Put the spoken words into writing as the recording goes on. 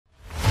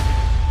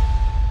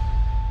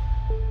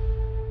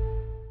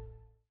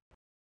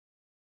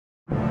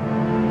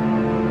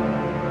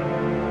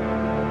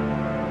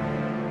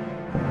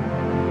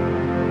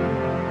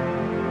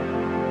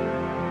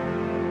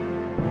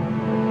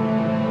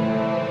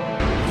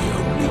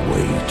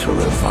need to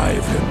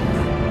revive him.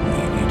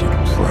 We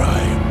needed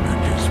Prime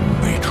and his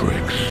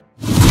Matrix.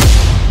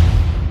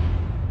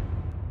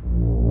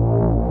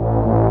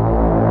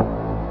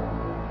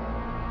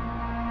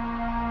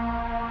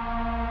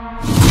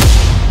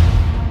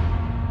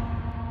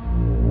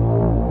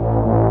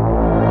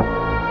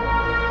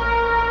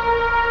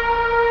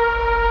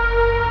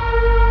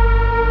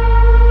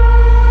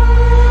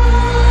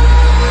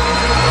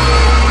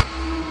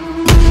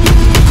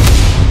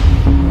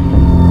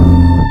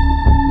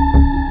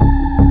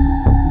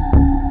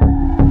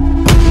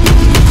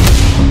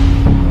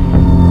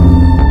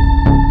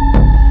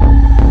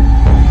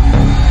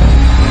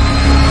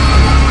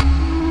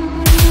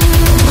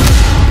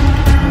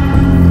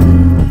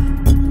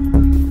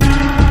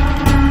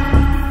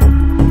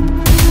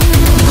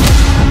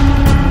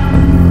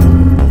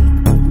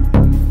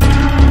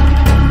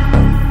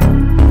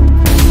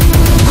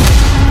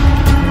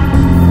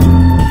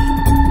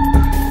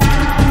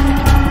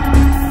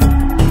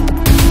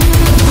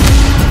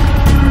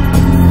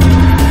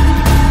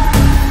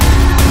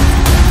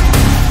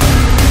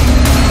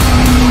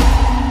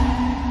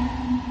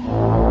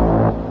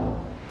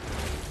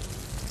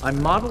 I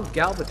modeled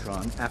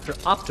Galvatron after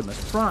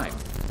Optimus Prime.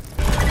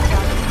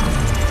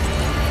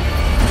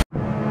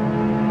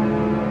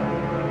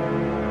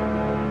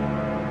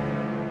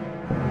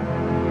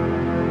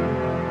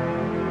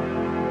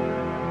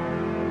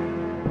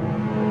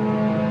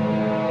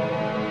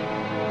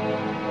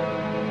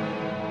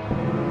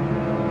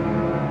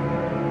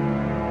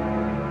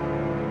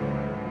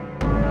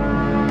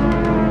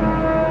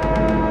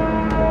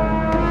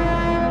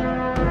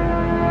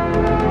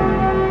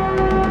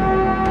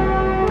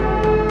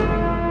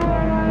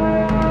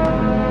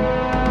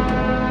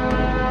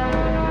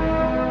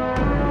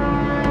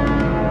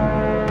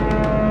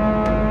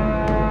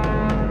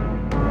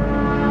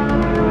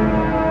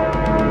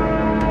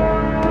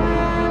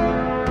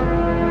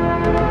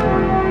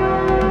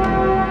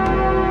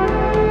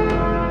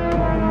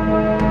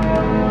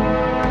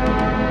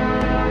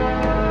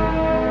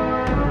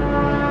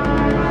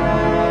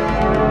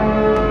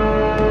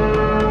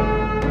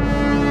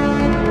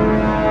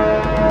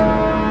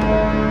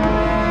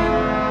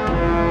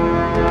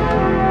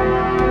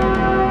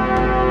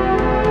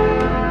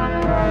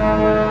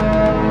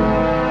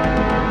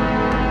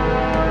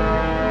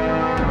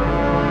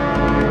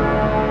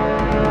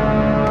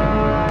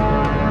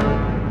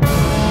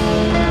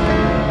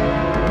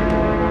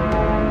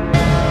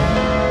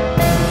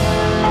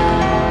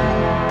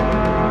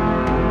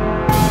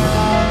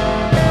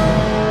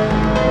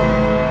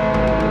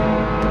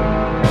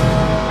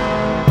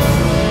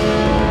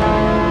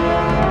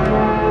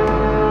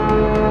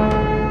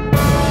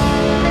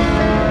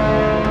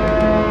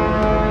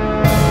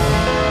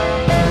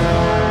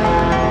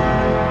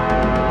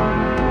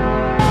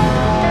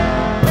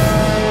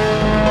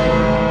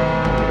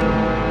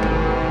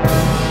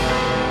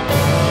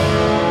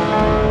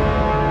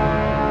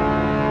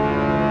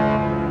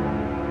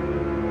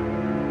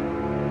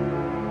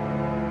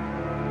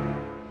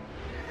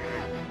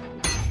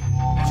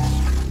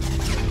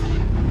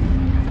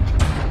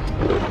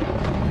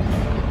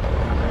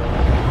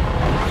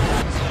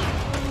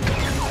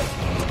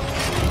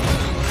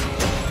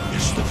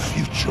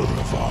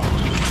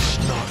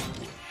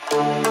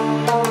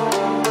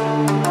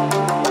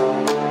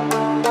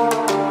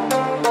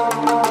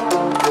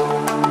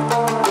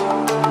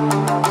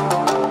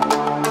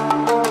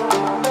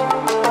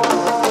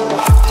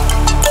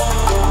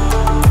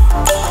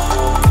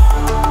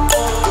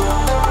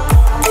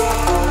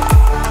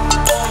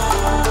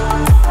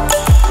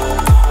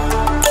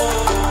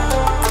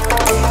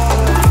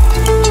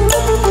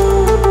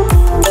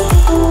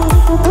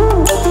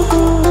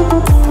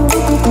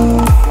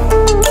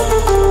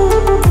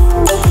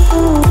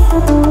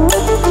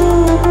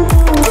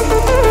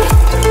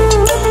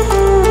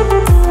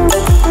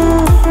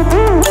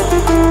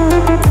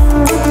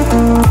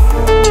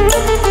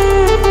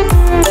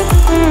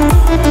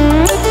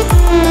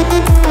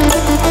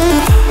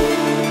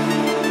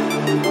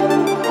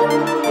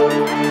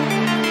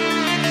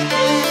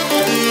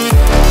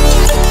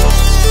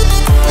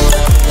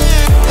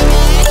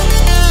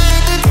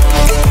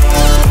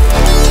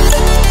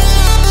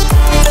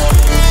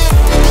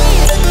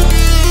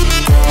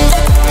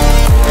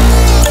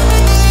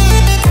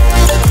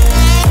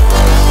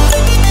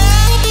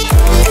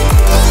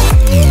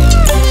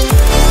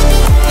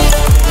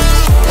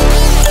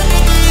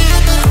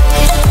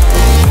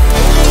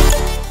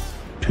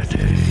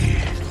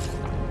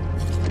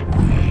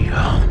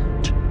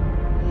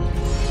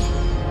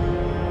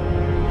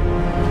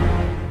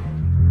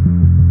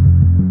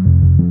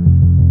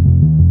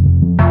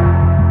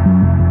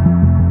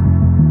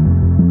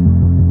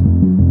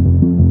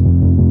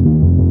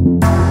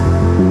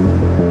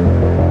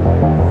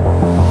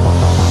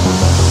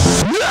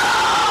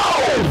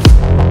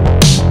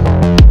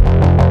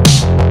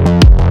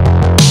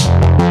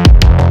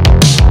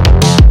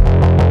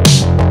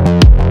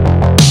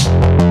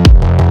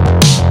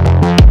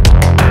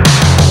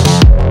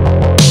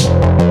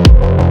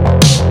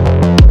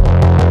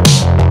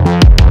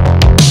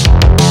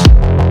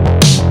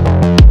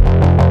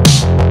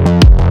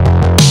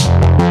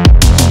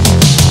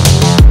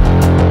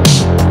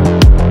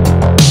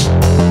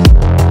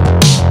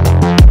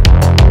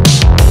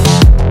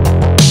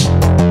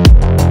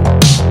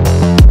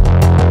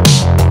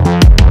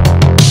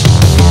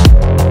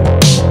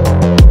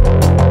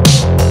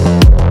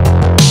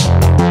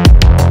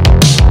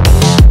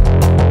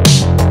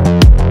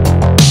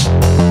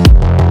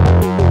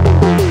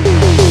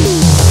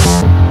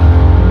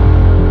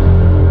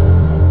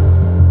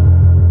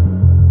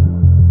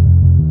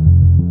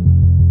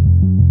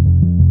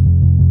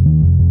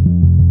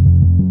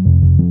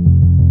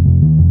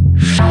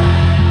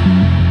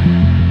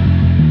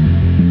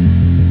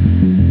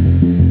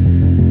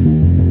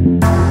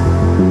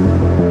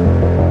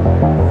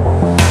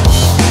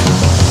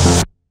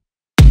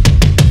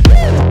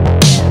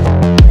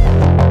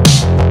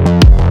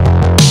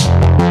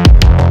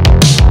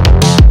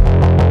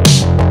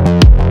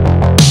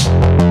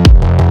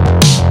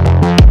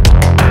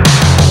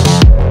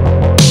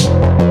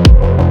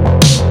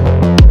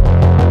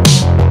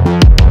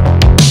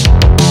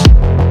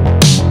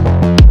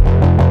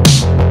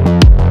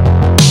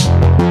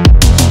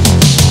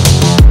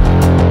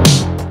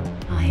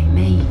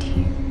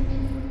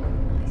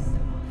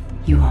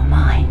 your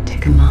mind to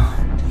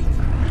command.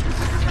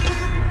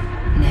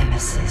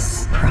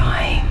 Nemesis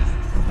Prime.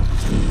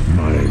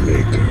 My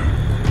maker.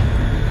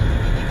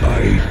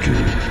 I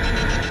do.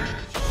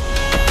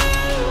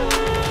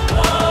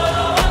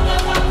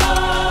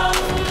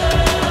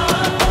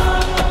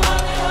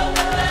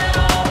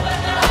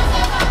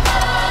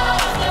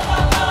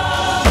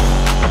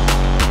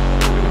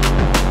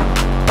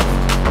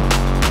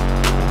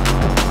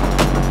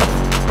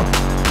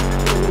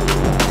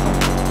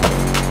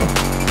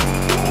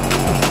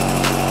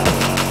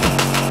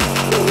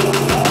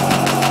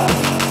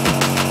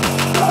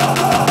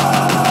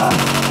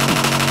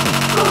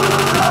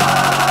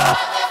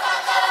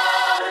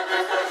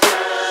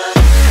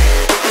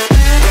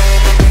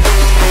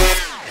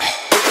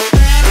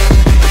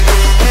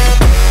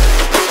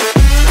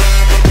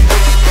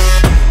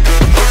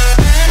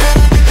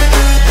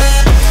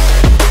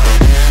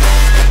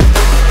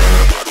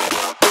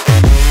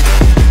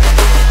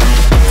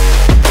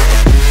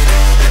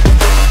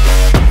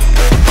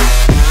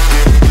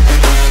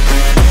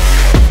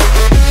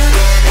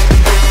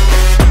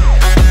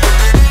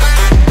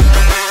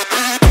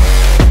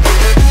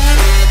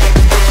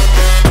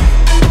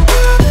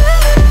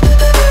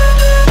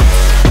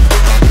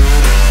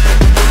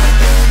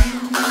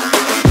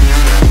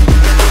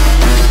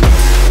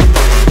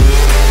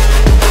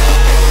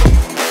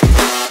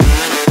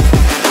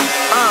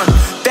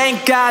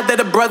 God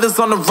that the brothers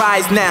on the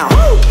rise now.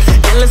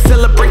 Endless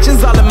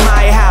celebrations all in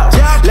my house.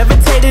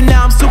 Levitating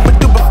now, I'm super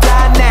duper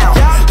fly now.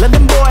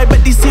 London boy,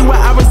 but DC where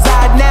I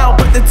reside now.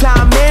 Put the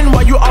time in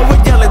while you always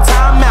yelling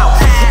time out.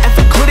 And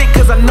for quit it,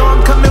 cause I know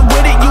I'm coming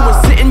with it. You were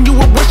sitting, you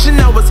were wishing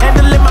I was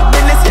handling my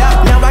business.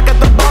 Now I got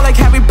the ball like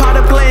Harry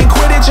Potter playing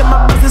Quidditch. And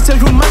my business is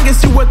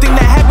humongous, you would think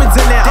that happens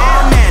in it.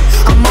 Oh man,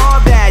 I'm all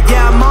that,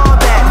 yeah, I'm all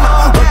that.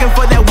 Looking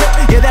for that whip,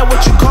 yeah, that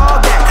what you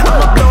call that.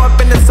 I'ma blow up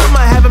in the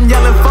summer, have them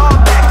yelling fall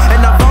back.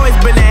 And I've always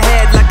been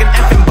ahead like an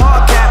effing ball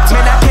cap.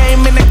 Man, I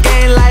came in the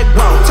game like,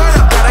 whoa.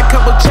 Got a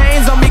couple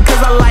chains on me cause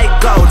I like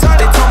gold.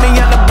 They told me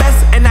I'm the best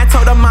and I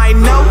told them I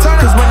know.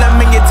 Cause when I'm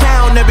in your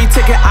town, every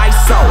ticket I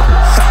sold.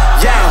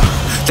 Yeah,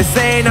 they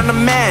saying I'm the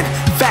man.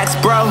 Facts,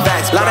 bro.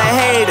 Lot of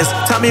haters,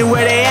 tell me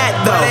where they at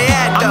though.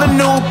 I'm the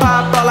new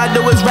pop, all I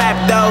do is rap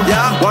though.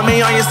 Want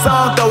me on your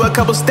song, throw a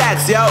couple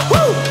stacks, yo.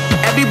 Woo!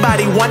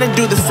 Everybody wanna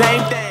do the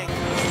same thing.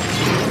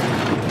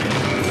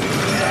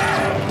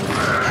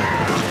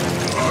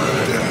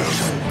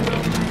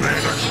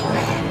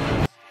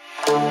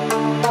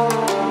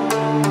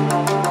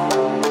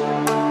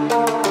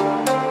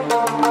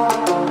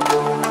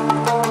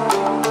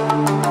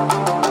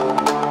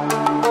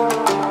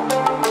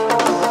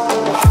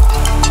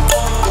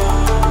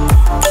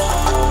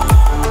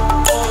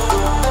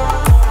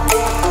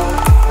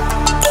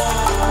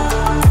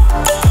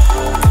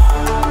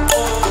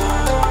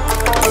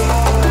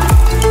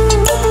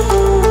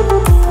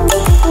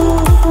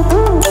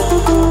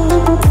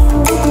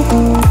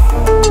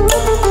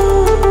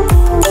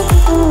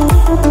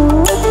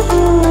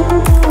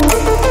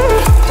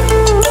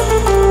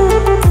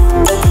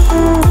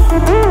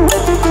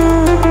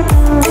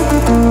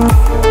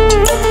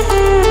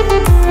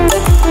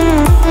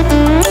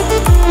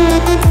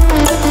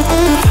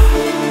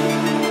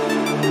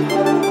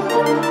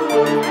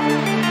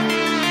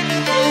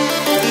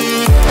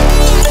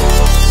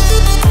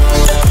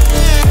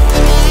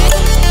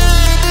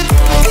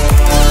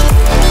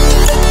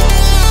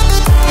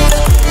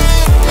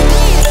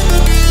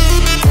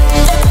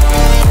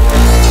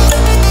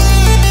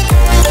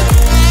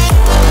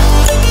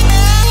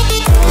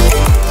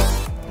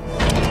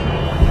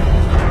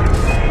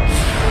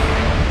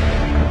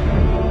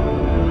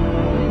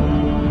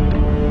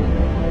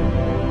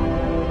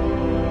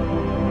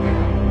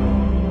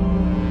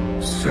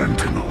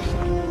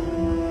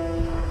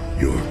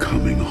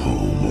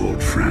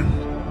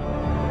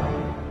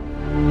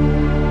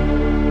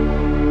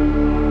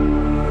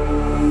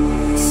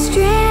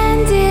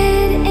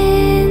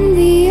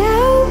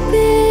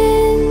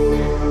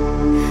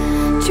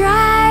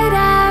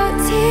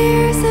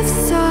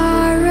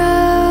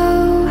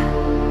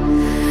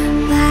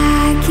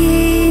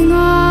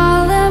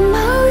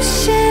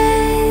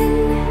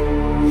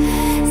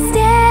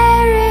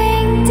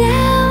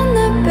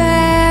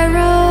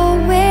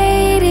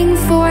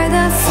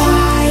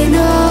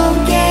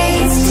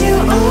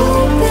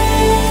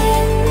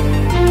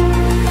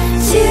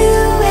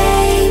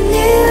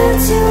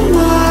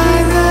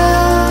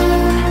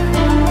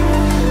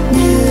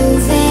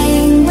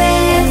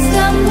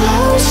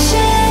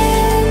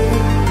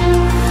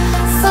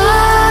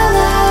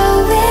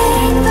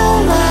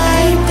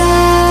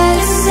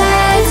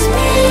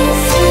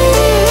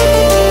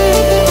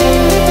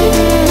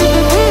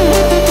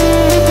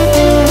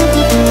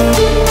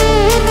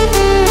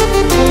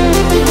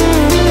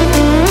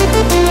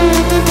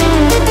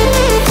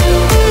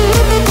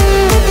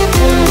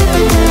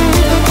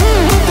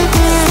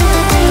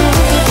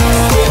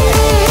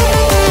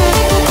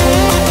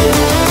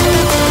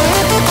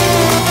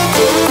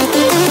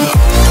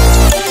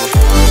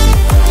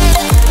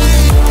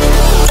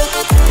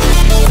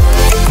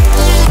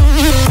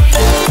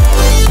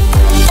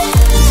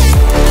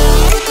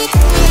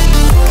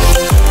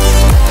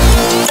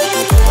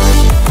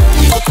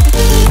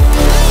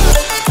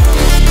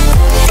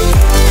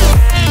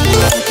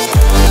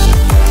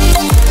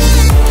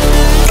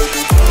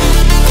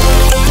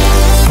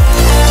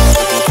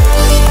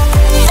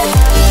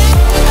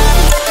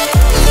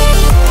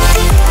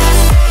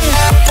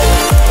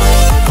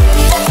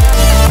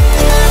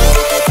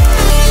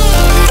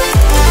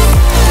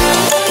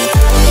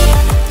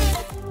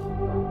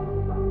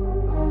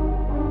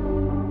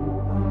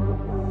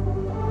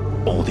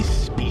 All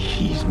this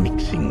species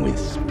mixing with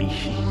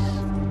species.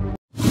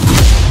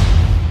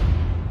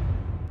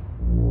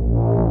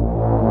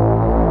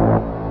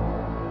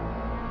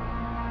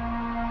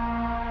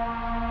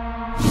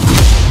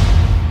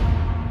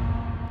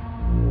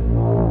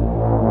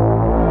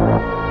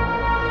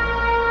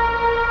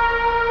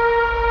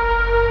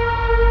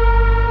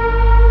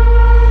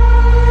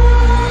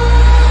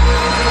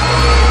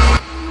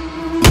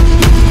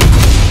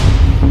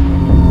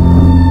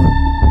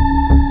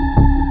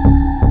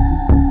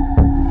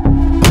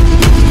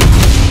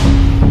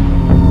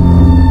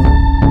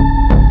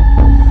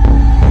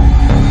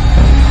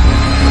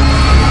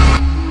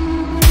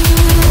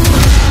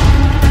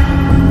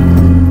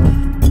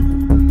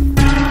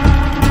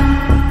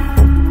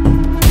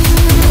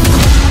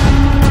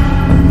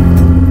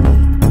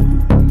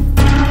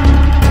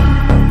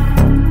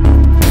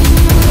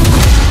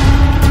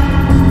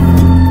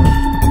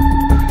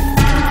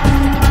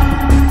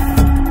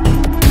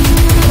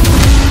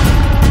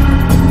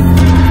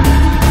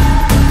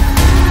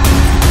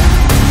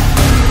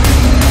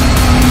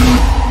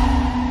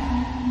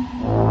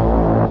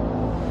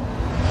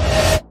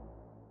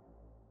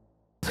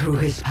 Through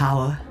his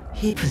power,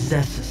 he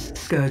possesses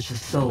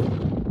Scourge's soul.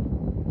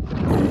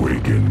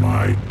 Awaken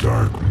my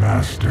dark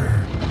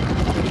master.